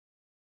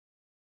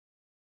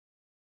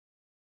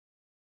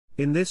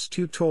In this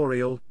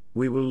tutorial,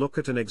 we will look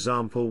at an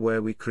example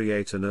where we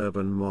create an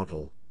urban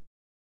model.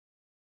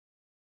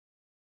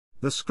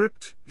 The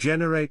script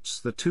generates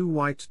the two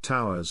white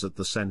towers at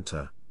the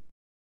center.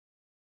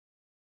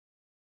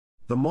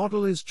 The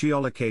model is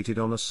geolocated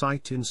on a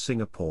site in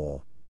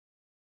Singapore.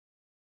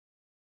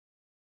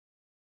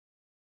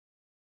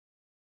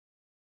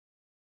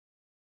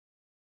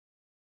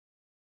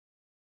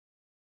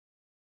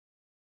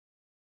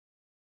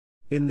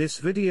 In this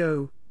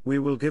video, we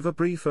will give a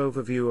brief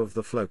overview of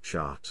the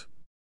flowchart.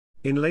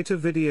 In later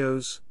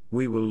videos,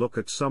 we will look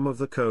at some of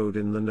the code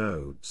in the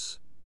nodes.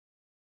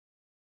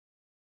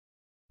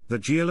 The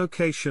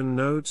geolocation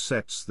node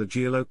sets the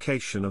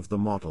geolocation of the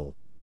model.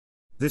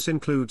 This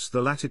includes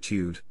the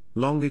latitude,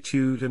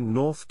 longitude and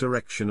north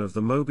direction of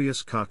the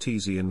Mobius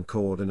Cartesian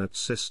coordinate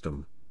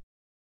system.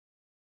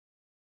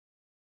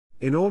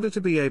 In order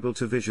to be able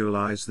to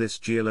visualize this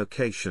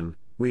geolocation,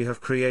 we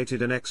have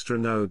created an extra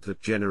node that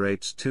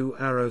generates two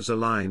arrows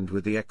aligned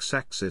with the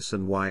x-axis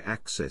and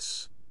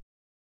y-axis.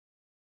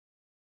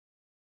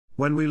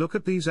 When we look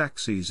at these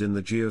axes in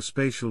the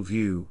geospatial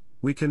view,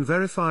 we can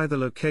verify the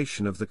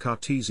location of the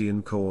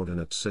Cartesian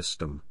coordinate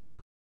system.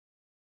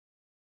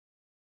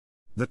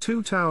 The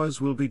two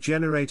towers will be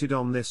generated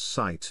on this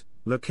site,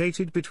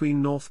 located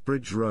between North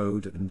Bridge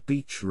Road and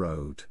Beach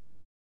Road.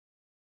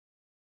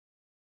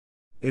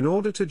 In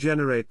order to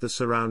generate the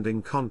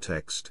surrounding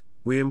context,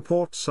 we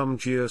import some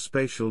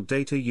geospatial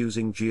data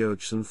using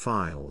GeoJSON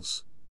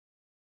files.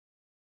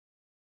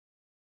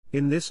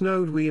 In this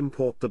node we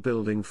import the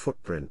building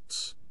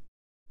footprints.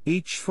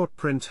 Each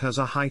footprint has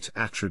a height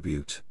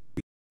attribute.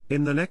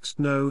 In the next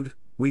node,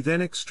 we then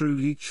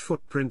extrude each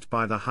footprint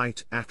by the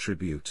height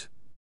attribute.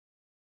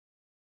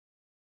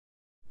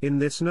 In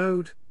this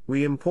node,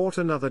 we import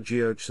another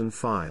GeoJSON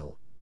file.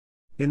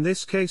 In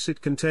this case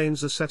it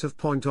contains a set of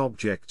point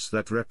objects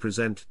that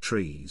represent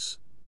trees.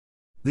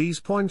 These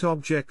point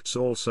objects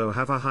also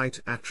have a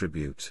height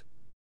attribute.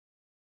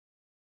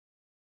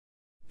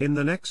 In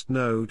the next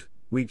node,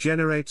 we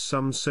generate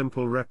some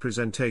simple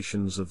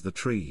representations of the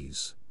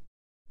trees.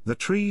 The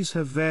trees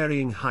have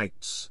varying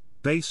heights,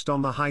 based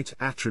on the height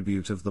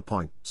attribute of the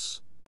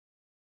points.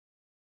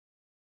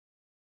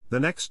 The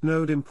next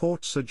node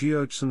imports a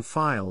GeoJSON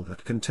file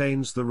that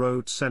contains the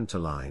road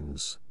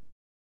centerlines.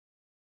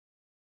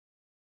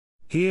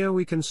 Here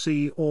we can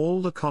see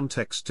all the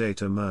context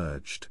data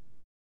merged.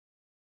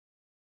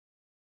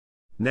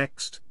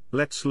 Next,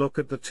 let's look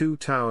at the two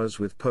towers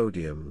with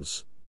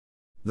podiums.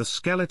 The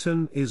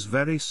skeleton is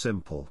very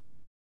simple.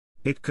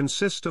 It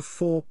consists of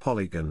 4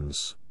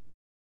 polygons.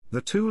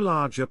 The two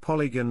larger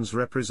polygons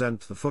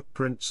represent the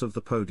footprints of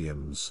the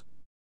podiums.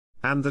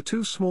 And the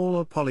two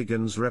smaller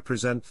polygons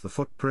represent the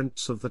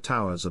footprints of the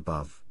towers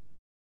above.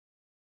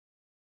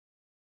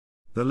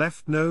 The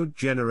left node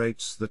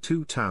generates the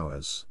two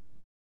towers.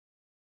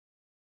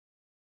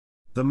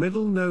 The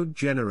middle node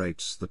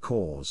generates the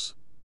cores.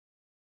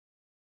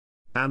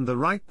 And the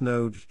right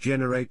node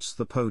generates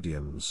the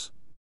podiums.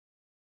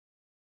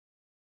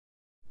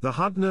 The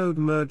HUD node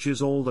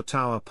merges all the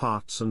tower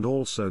parts and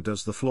also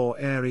does the floor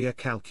area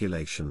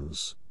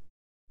calculations.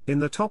 In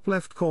the top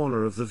left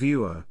corner of the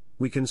viewer,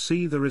 we can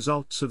see the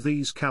results of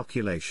these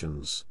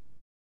calculations.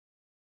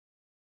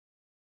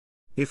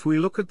 If we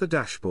look at the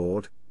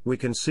dashboard, we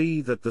can see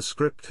that the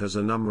script has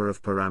a number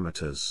of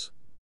parameters.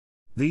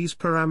 These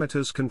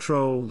parameters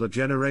control the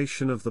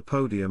generation of the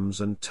podiums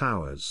and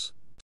towers.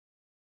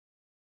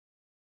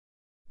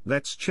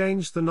 Let's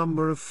change the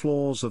number of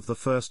floors of the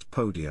first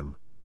podium.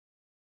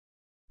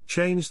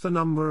 Change the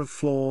number of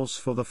floors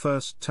for the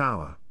first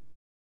tower.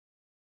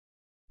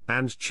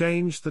 And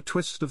change the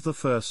twist of the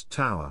first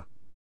tower.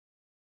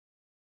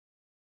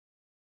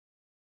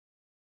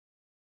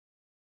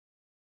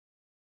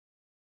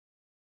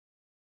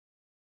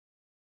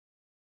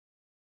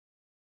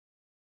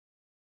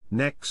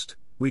 Next,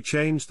 we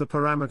change the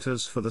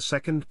parameters for the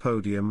second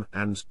podium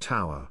and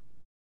tower.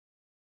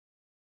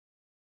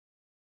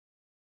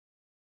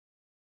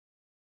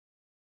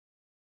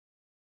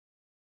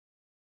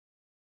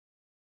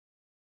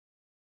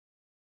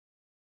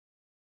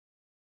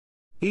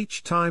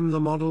 Each time the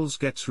models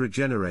gets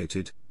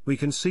regenerated, we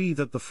can see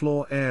that the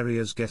floor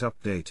areas get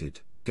updated.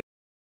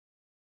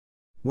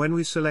 When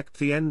we select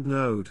the end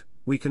node,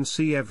 we can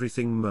see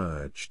everything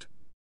merged.